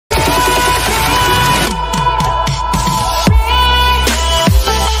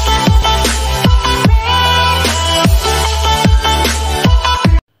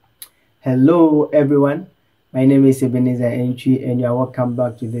Hello everyone, my name is Ebenezer Entry and you are welcome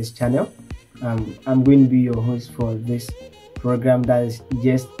back to this channel. I'm going to be your host for this program that is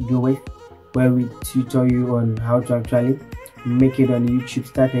Just Do It, where we tutor you on how to actually make it on YouTube,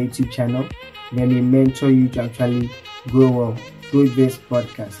 start a YouTube channel, then we mentor you to actually grow well through this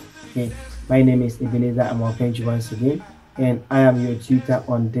podcast. Okay, my name is Ebenezer. I'm welcoming you once again, and I am your tutor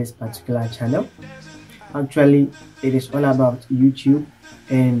on this particular channel. Actually, it is all about YouTube,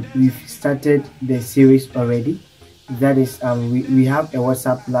 and we've started the series already. That is, we have a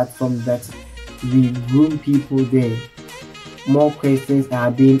WhatsApp platform that we groom people there. More questions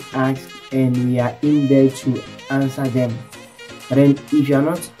are being asked, and we are in there to answer them. But then, if you are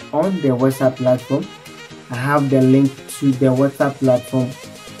not on the WhatsApp platform, I have the link to the WhatsApp platform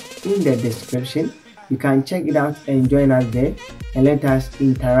in the description. You can check it out and join us there, and let us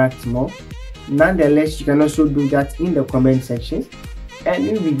interact more. Nonetheless, you can also do that in the comment section, and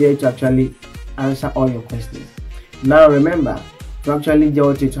we'll be there to actually answer all your questions. Now remember to actually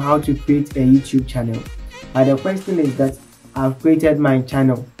jot it how to create a YouTube channel. And the question is that I've created my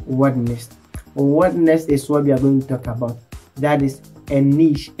channel. What next? What next is what we are going to talk about. That is a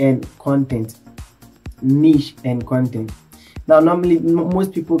niche and content. Niche and content. Now normally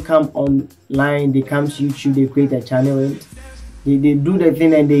most people come online, they come to YouTube, they create a channel, and they do the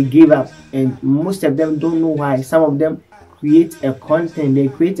thing and they give up, and most of them don't know why. Some of them create a content, they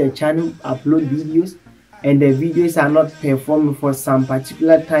create a channel, upload videos, and the videos are not performing for some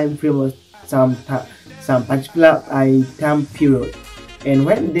particular time frame or some particular time period. And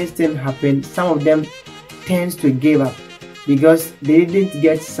when this thing happens, some of them tends to give up because they didn't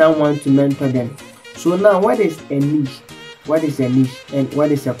get someone to mentor them. So now, what is a niche? What is a niche and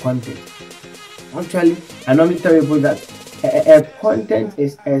what is a content? Actually, I normally tell people that a content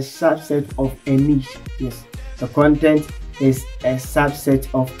is a subset of a niche. Yes, the content is a subset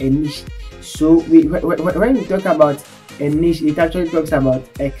of a niche. So when we talk about a niche, it actually talks about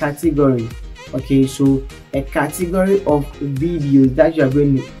a category. Okay, so a category of videos that you are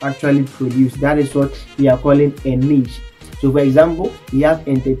going to actually produce, that is what we are calling a niche. So for example, we have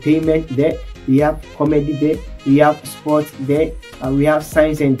entertainment there, we have comedy there, we have sports there, we have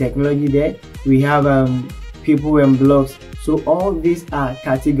science and technology there, we have people and blogs. So all these are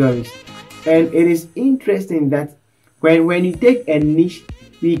categories, and it is interesting that when you take a niche,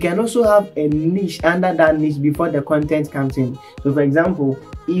 we can also have a niche under that niche before the content comes in. So for example,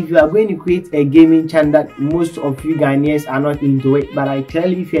 if you are going to create a gaming channel that most of you Ghanaians are not into it, but I tell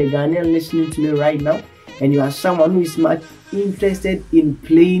you, if you're a Ghanaian listening to me right now and you are someone who is much interested in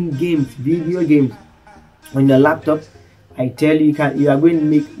playing games, video games on your laptop, I tell you, you are going to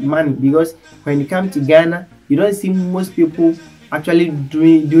make money, because when you come to Ghana, you don't see most people actually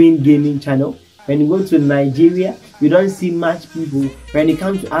doing gaming channel. When you go to Nigeria, you don't see much people. When you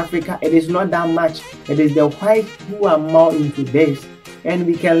come to Africa, it is not that much. It is the white who are more into this, and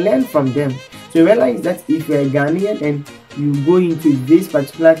we can learn from them. So realize that if you're a Ghanaian and you go into this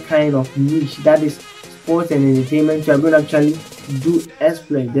particular kind of niche, that is sports and entertainment, you are going to actually do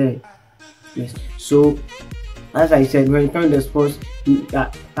exploit there. Yes. So as I said, when it comes to sports,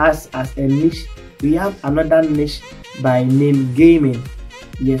 as a niche, we have another niche by name gaming.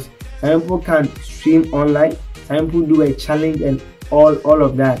 Yes, some people can stream online, some people do a challenge and all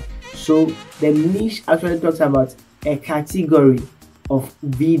of that. So the niche actually talks about a category of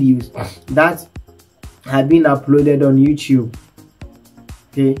videos that have been uploaded on YouTube.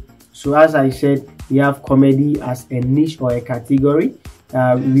 Okay, so as I said, we have comedy as a niche or a category.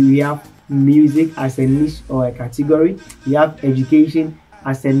 We have music as a niche or a category. We have education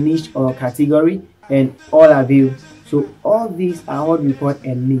as a niche or a category, and all of you. So all these are what we call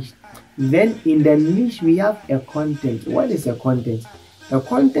a niche. Then in the niche we have a content. What is a content? A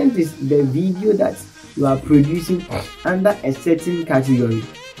content is the video that you are producing under a certain category.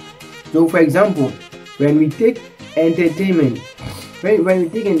 So for example, when we take entertainment, when we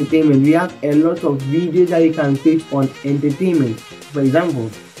take entertainment, we have a lot of videos that you can create on entertainment. For example,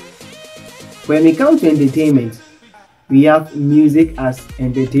 when we come to entertainment, we have music as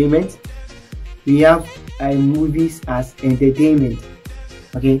entertainment, we have movies as entertainment.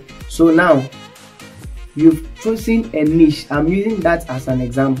 Okay, so now you've chosen a niche. I'm using that as an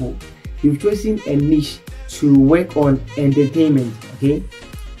example. You've chosen a niche to work on entertainment. Okay,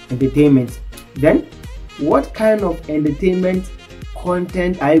 entertainment. Then what kind of entertainment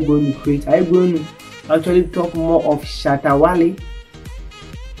content are you going to create? Are you going to actually talk more of Shatawale?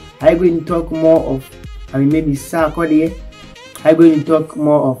 Are you going to talk more of maybe Sarkodie? Are you going to talk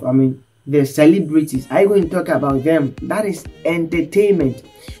more of the celebrities? Are you going to talk about them? That is entertainment.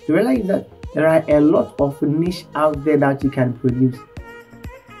 You realize that there are a lot of niche out there that you can produce.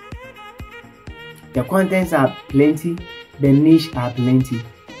 The contents are plenty, the niche are plenty.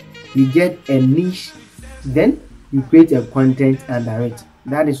 You get a niche, then you create a content under it.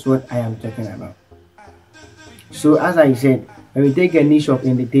 That is what I am talking about. So as I said, when we take a niche of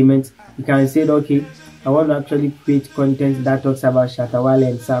entertainment, you can say, okay, I want to actually create content that talks about Shatawale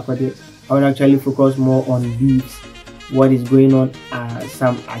and Sarkodie. I want to actually focus more on beefs, what is going on,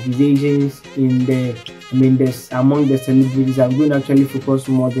 some accusations in the, among the celebrities. I'm going to actually focus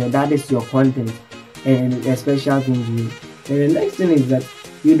more there. That is your content and a special thing to you. And the next thing is that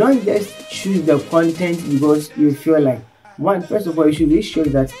you don't just choose the content because you feel like. First of all, you should be sure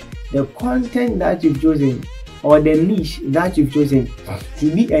that the content that you've chosen or the niche that you've chosen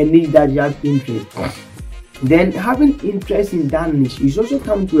should be a niche that you have interest. Then having interest in that niche, you should also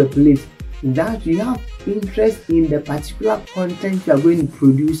come to a place that you have interest in the particular content you are going to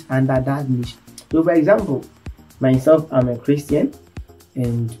produce under that niche. So for example, myself, I'm a Christian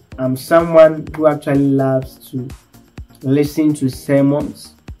and I'm someone who actually loves to listen to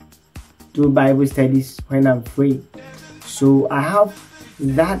sermons, do Bible studies when I'm free. So I have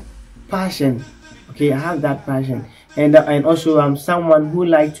that passion. Okay, I have that passion, and also I'm someone who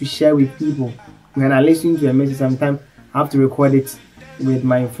likes to share with people. When I listen to a message, sometimes I have to record it with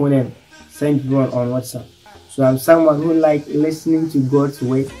my phone and send people on WhatsApp. So I'm someone who likes listening to God's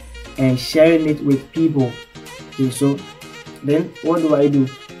word and sharing it with people. Okay, so then what do?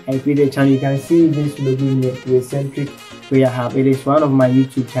 I create a channel. You can see this logo in the eccentric prayer hub. It is one of my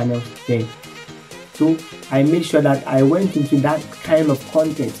YouTube channels there. So I made sure that I went into that kind of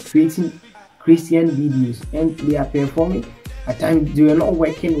content, creating Christian videos, and they are performing. At times they were not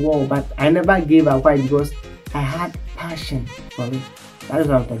working well, but I never gave up. Why? Because I had passion for it. That is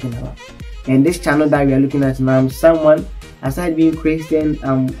what I'm talking about. And this channel that we are looking at now, I'm someone, aside being Christian,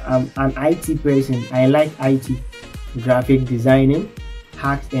 I'm an IT person. I like IT, graphic designing,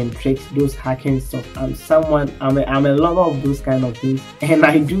 hacks and tricks, those hacking stuff. I'm a lover of those kind of things, and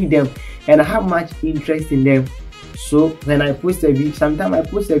I do them, and I have much interest in them. So when I post a video, sometimes I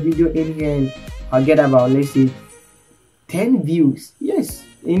post a video in here and I'll get about, let's say, 10 views. Yes,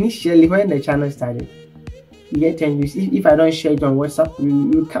 initially when the channel started, you get 10 views. If I don't share it on WhatsApp,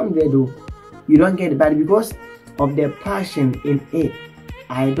 you come there though. You don't get it, but because of the passion in it,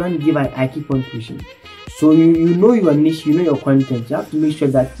 I don't give up. I keep on pushing. So you know your niche, you know your content. You have to make sure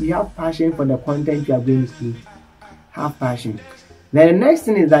that you have passion for the content you are going to create. Have passion. Then the next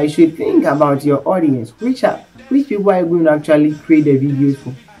thing is that you should think about your audience. Which people are you going to actually create the videos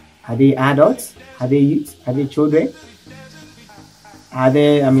for? Are they adults? Are they youth? Are they children? Are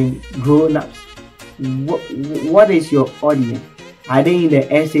they, grown-ups? What is your audience? Are they in the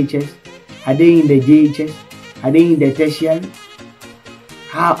SHS? Are they in the JHS? Are they in the tertiary?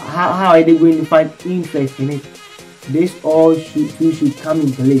 How are they going to find interest in it? This all should come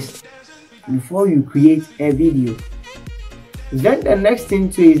in place before you create a video. Then the next thing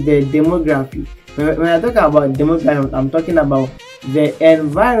too is the demography. When I talk about demography, I'm talking about the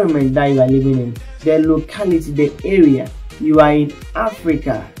environment that you are living in, the locality, the area. You are in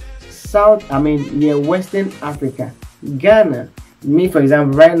Africa, near Western Africa, Ghana. Me, for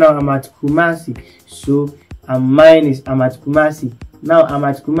example, right now I'm at Kumasi, so I'm at Kumasi. Now I'm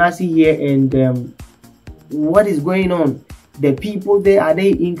at Kumasi here, and what is going on? The people there, are they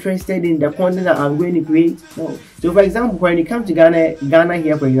interested in the content that I'm going to create? No. So for example, when you come to Ghana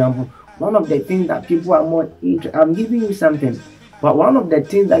here, for example, one of the things that people are more interested, I'm giving you something, but one of the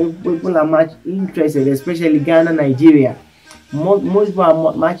things that people are much interested, especially Ghana, Nigeria, most people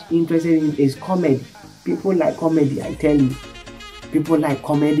are much interested in is comedy. People like comedy, I tell you. People like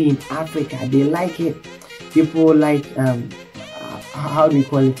comedy in Africa, they like it. People like how do you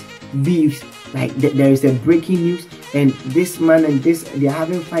call it, beefs, like there is a breaking news and this man and this, they are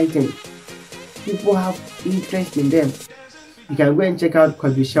having fighting. People have interest in them. You can go and check out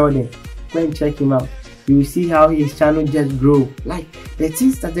Kobe Sheldon. Go and check him out. You will see how his channel just grew. Like the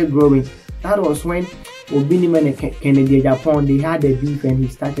thing started growing. That was when Obiniman and Kennedy Japan, they had a beef and he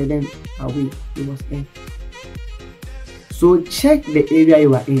started them away. It was there. So check the area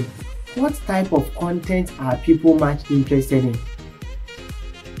you are in. What type of content are people much interested in?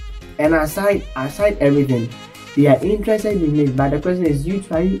 And aside everything, they are interested in it, but the question is,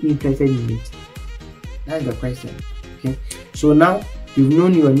 are you interested in it? That's the question. Okay, so now you've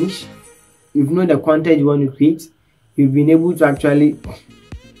known your niche, you've known the content you want to create, you've been able to actually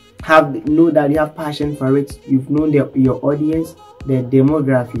know that you have passion for it, you've known your audience, the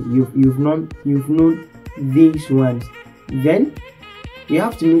demography, you've known these ones. Then you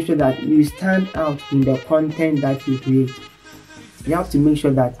have to make sure that you stand out in the content that you create. You have to make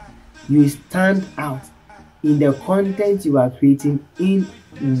sure that you stand out in the content you are creating in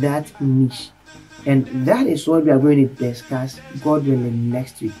that niche. And that is what we are going to discuss, God willing,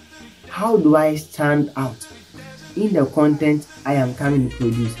 next week. How do I stand out in the content I am coming to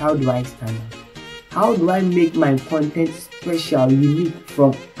produce? How do I stand out? How do I make my content special, unique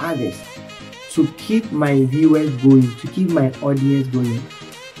from others, to keep my viewers going, to keep my audience going?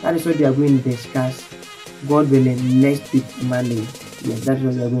 That is what we are going to discuss, God willing, next week, Monday. Yes, that's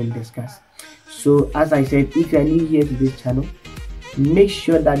what we are going to discuss. So as I said, if you are new here to this channel, make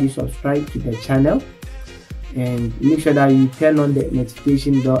sure that you subscribe to the channel and make sure that you turn on the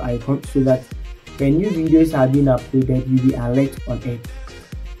notification bell icon so that when new videos are being uploaded, you'll be alert on it.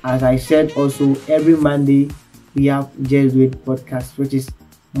 As I said also, every Monday we have Just Do It podcast, which is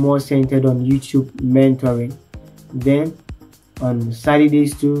more centered on YouTube mentoring. Then on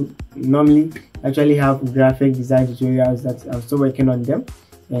Saturdays too, normally actually have graphic design tutorials that I'm still working on them,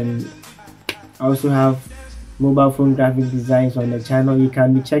 and I also have mobile phone graphic designs on the channel. You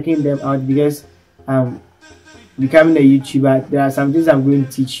can be checking them out because becoming a YouTuber, there are some things I'm going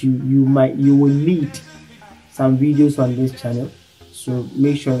to teach you. You will need some videos on this channel, so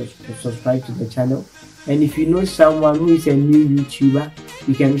make sure to subscribe to the channel. And if you know someone who is a new YouTuber,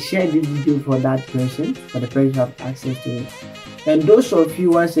 you can share this video for that person, for the person to have access to it. And those of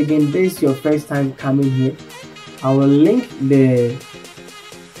you, once again, this is your first time coming here, I will link the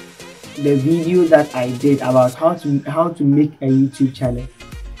video that I did about how to make a YouTube channel.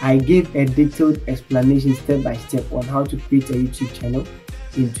 I gave a detailed explanation step by step on how to create a YouTube channel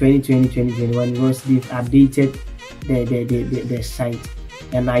in 2020-2021 once they've updated the site,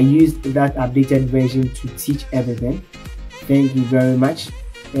 and I used that updated version to teach everything. Thank you very much,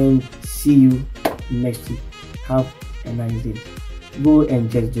 and see you next week. Have a nice day. Go and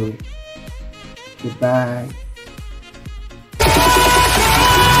just do it. Goodbye.